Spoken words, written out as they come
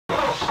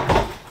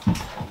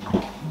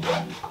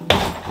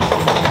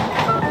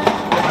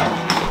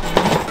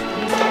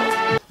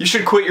You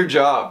should quit your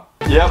job.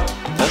 Yep,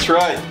 that's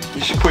right.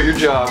 You should quit your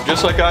job,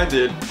 just like I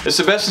did. It's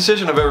the best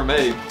decision I've ever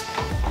made.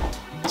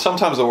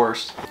 Sometimes the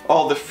worst.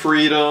 All the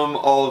freedom,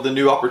 all of the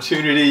new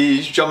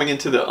opportunities, jumping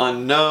into the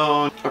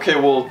unknown. Okay,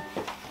 well,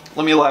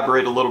 let me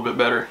elaborate a little bit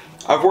better.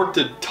 I've worked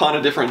a ton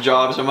of different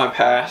jobs in my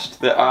past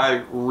that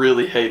I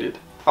really hated.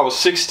 I was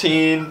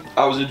 16,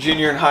 I was a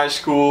junior in high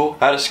school,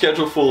 I had a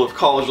schedule full of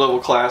college level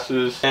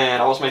classes,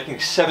 and I was making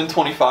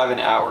 $7.25 an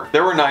hour.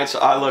 There were nights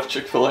I left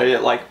Chick-fil-A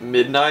at like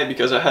midnight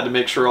because I had to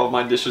make sure all of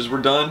my dishes were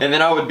done, and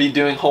then I would be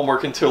doing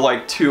homework until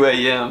like 2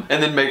 a.m.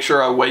 and then make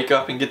sure I wake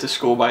up and get to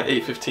school by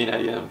 8:15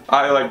 a.m.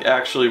 I like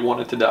actually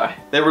wanted to die.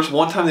 There was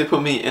one time they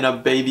put me in a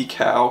baby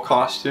cow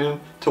costume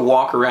to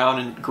walk around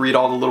and greet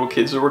all the little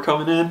kids that were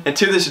coming in. And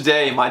to this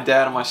day, my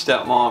dad and my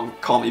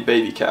stepmom call me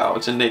Baby Cow.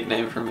 It's a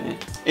nickname for me.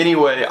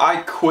 Anyway,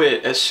 I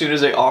quit as soon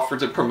as they offered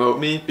to promote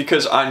me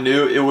because I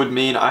knew it would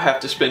mean I have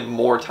to spend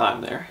more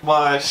time there.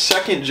 My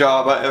second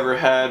job I ever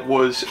had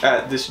was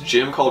at this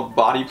gym called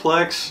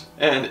Bodyplex.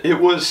 And it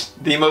was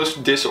the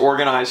most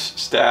disorganized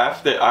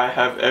staff that I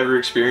have ever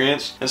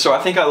experienced. And so I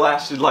think I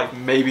lasted like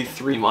maybe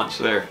 3 months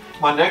there.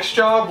 My next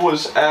job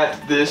was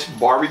at this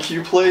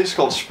barbecue place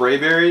called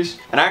Sprayberries.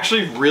 And I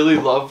actually really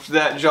loved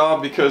that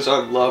job because I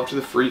loved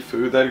the free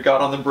food that I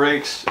got on the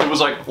breaks. It was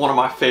like one of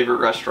my favorite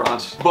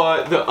restaurants.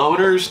 But the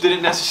owners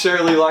didn't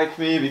necessarily like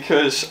me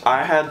because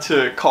I had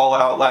to call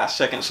out last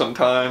second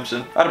sometimes.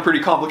 And I had a pretty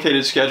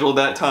complicated schedule at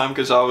that time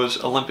because I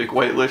was Olympic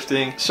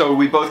weightlifting. So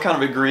we both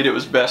kind of agreed it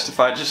was best if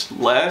I just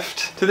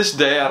left. To this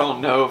day, I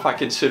don't know if I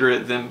consider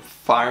it them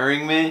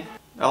firing me.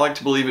 I like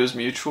to believe it was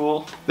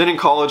mutual. Then in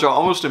college, I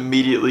almost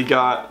immediately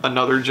got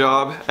another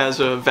job as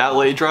a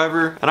valet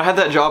driver. And I had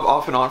that job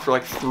off and on for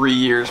like 3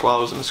 years while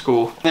I was in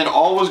school. And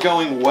all was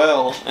going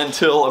well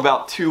until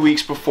about 2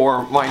 weeks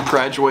before my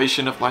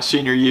graduation of my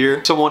senior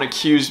year. Someone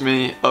accused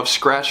me of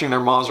scratching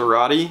their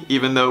Maserati,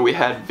 even though we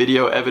had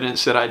video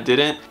evidence that I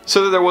didn't.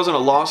 So that there wasn't a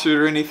lawsuit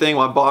or anything,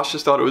 my boss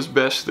just thought it was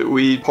best that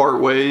we part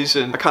ways.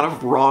 And I kind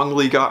of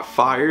wrongly got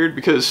fired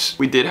because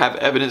we did have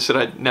evidence that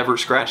I'd never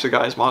scratched the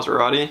guy's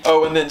Maserati.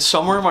 Oh, and then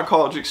somewhere in my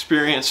college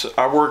experience,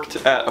 I worked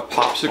at a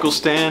popsicle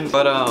stand,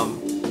 but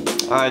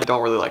I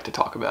don't really like to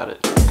talk about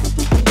it.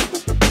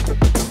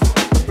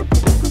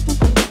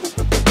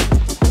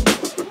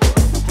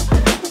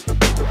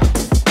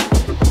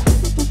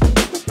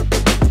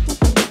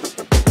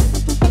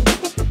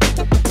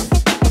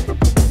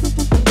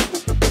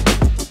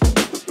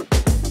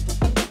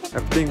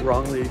 Being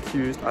wrongly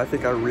accused, I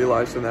think I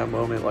realized in that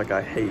moment like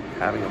I hate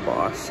having a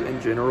boss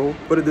in general.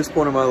 But at this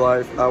point in my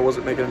life, I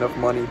wasn't making enough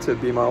money to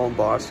be my own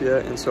boss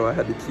yet, and so I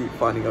had to keep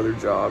finding other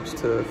jobs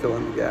to fill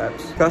in the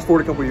gaps. Fast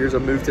forward a couple years, I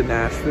moved to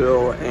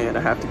Nashville and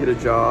I have to get a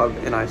job,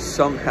 and I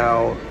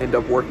somehow end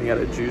up working at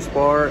a juice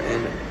bar,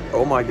 and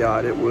oh my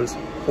god, it was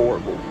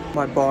horrible.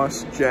 My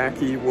boss,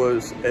 Jackie,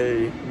 was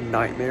a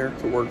nightmare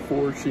to work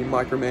for. She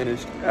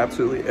micromanaged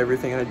absolutely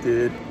everything I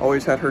did,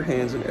 always had her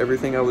hands in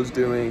everything I was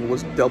doing,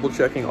 was double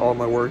checking all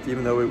my work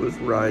even though it was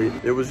right.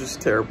 It was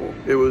just terrible.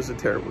 It was a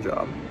terrible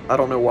job. I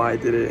don't know why I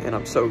did it, and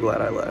I'm so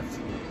glad I left.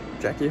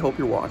 Jackie, I hope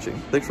you're watching.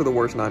 Thanks for the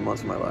worst 9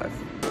 months of my life.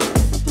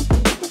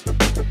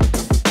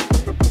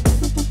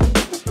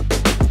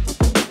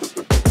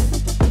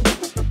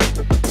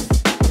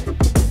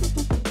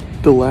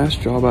 The last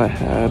job I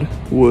had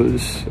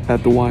was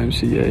at the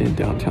YMCA in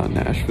downtown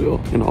Nashville,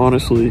 and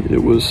honestly,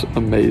 it was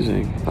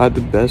amazing. I had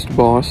the best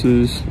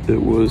bosses,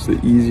 it was the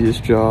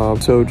easiest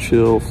job, so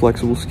chill,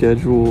 flexible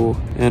schedule,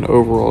 and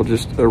overall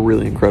just a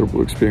really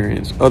incredible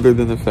experience, other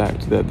than the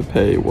fact that the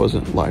pay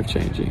wasn't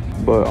life-changing.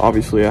 But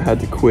obviously I had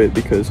to quit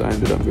because I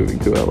ended up moving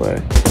to LA.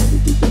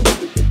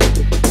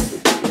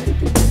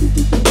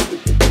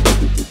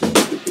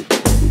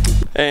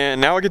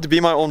 And now I get to be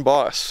my own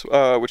boss,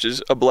 which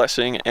is a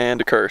blessing and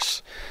a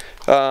curse.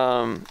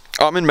 I'm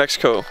in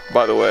Mexico,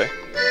 by the way.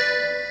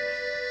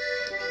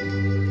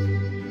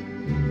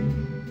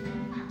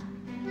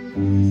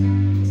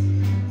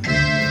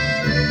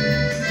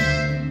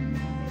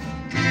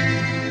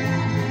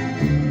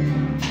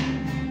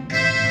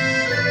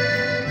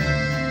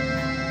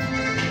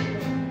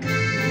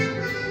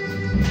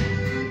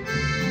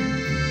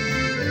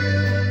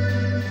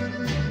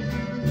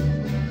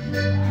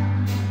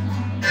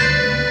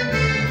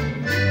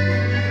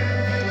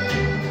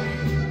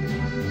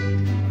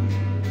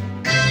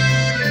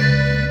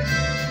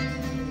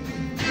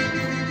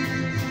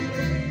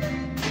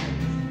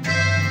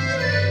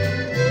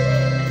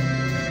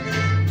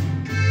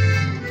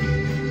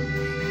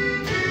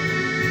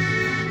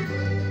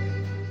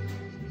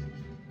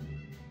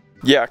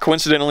 Yeah,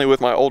 coincidentally with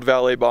my old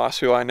valet boss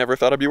who I never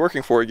thought I'd be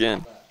working for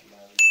again.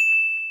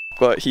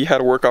 But he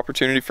had a work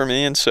opportunity for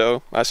me, and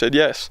so I said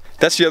yes.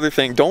 That's the other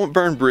thing, don't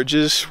burn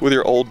bridges with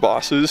your old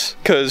bosses,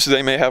 because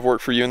they may have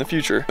work for you in the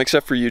future.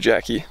 Except for you,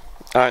 Jackie.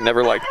 I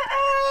never liked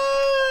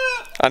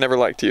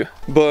you.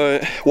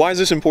 But why is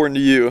this important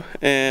to you,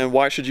 and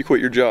why should you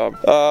quit your job?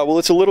 Well,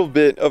 it's a little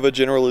bit of a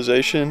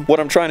generalization. What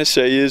I'm trying to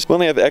say is we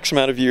only have X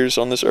amount of years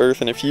on this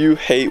earth, and if you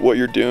hate what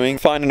you're doing,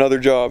 find another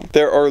job.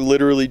 There are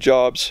literally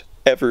jobs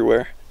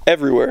everywhere.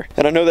 everywhere.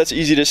 And I know that's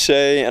easy to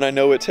say, and I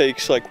know it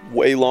takes like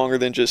way longer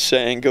than just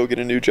saying go get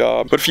a new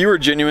job. But if you are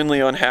genuinely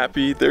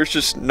unhappy, there's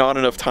just not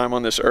enough time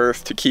on this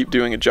earth to keep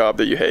doing a job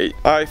that you hate.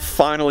 I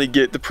finally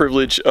get the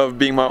privilege of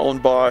being my own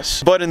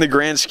boss, but in the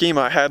grand scheme,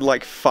 I had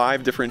like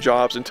 5 different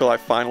jobs until I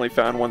finally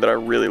found one that I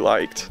really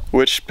liked,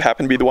 which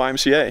happened to be the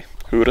YMCA.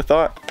 Who would have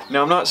thought?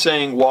 Now, I'm not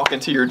saying walk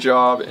into your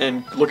job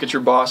and look at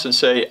your boss and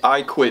say,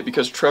 I quit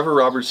because Trevor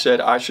Roberts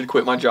said I should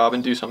quit my job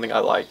and do something I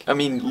like. I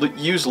mean,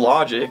 use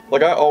logic.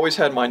 Like, I always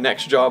had my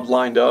next job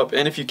lined up,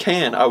 and if you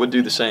can, I would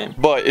do the same.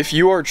 But if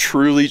you are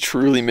truly,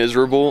 truly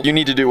miserable, you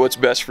need to do what's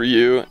best for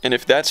you, and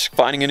if that's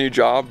finding a new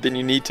job, then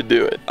you need to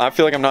do it. I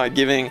feel like I'm not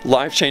giving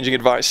life-changing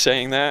advice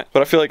saying that,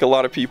 but I feel like a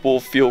lot of people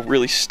feel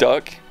really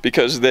stuck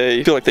because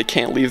they feel like they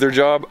can't leave their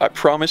job. I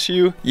promise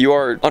you, you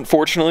are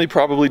unfortunately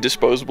probably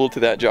disposable to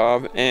that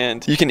job,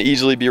 and you can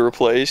easily be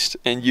replaced,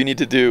 and you need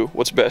to do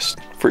what's best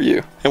for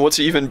you. And what's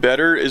even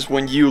better is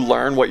when you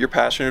learn what you're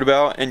passionate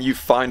about and you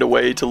find a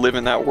way to live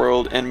in that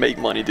world and make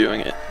money doing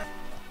it.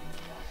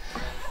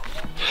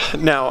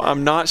 Now,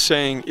 I'm not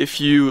saying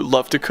if you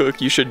love to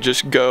cook, you should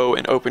just go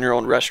and open your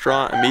own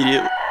restaurant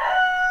immediately.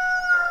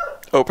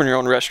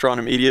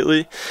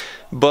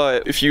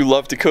 But if you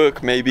love to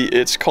cook, maybe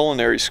it's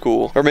culinary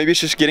school, or maybe it's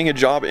just getting a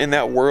job in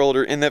that world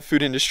or in that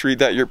food industry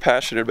that you're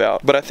passionate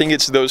about. But I think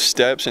it's those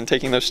steps and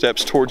taking those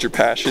steps towards your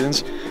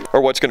passions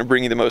are what's going to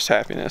bring you the most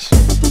happiness.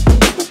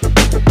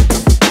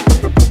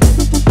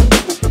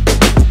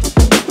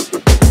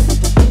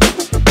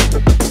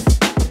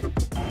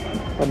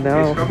 I'm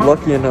now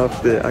lucky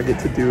enough that I get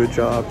to do a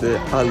job that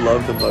I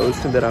love the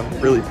most and that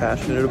I'm really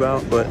passionate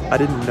about, but I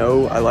didn't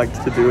know I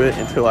liked to do it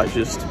until I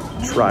just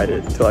tried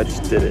it, until I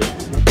just did it.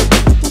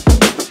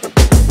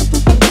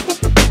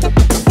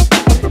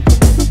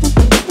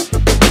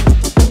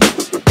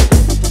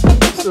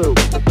 So,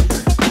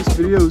 this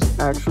video is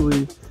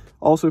actually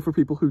also for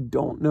people who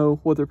don't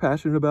know what they're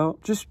passionate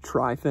about. Just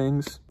try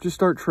things. Just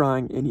start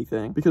trying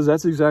anything, because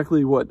that's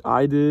exactly what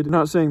I did. I'm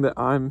not saying that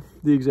I'm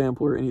the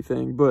example or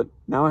anything, but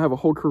now I have a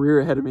whole career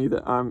ahead of me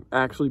that I'm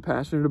actually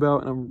passionate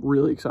about and I'm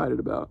really excited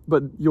about.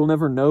 But you'll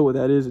never know what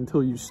that is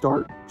until you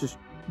start just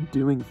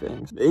doing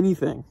things.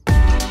 Anything.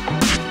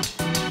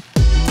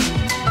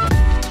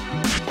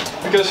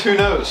 Because who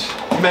knows?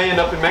 You may end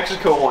up in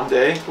Mexico one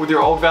day with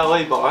your old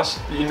valet boss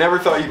that you never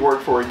thought you'd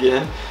work for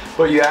again,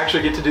 but you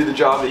actually get to do the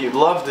job that you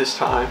love this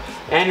time,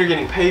 and you're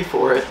getting paid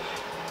for it,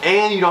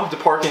 and you don't have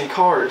to park any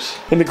cars.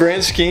 In the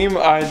grand scheme,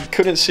 I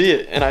couldn't see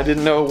it, and I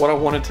didn't know what I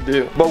wanted to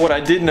do. But what I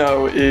did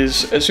know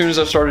is, as soon as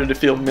I started to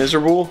feel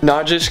miserable,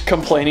 not just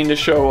complaining to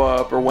show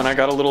up, or when I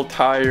got a little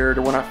tired,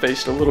 or when I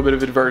faced a little bit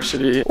of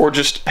adversity, or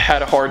just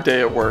had a hard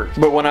day at work,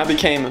 but when I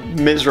became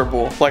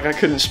miserable, like I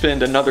couldn't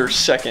spend another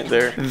second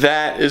there,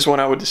 that is when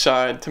I would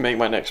decide to make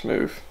my next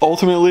move.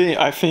 Ultimately,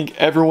 I think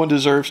everyone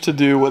deserves to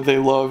do what they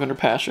love and are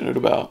passionate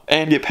about,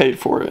 and get paid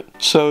for it.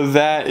 So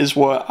that is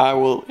what I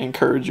will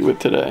encourage you with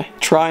today.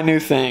 Try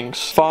new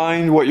things.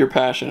 Find what you're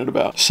passionate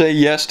about. Say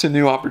yes to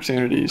new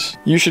opportunities.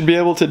 You should be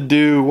able to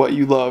do what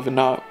you love and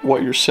not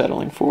what you're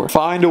settling for.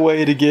 Find a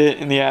way to get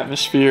in the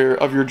atmosphere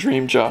of your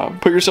dream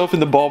job. Put yourself in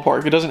the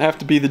ballpark. It doesn't have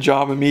to be the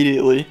job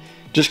immediately.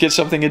 Just get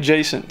something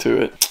adjacent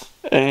to it.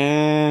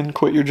 And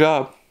quit your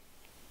job.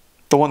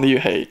 The one that you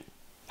hate.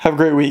 Have a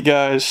great week,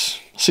 guys.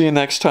 See you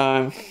next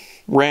time.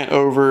 Rant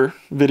over.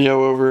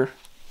 Video over.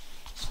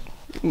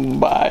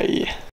 Bye.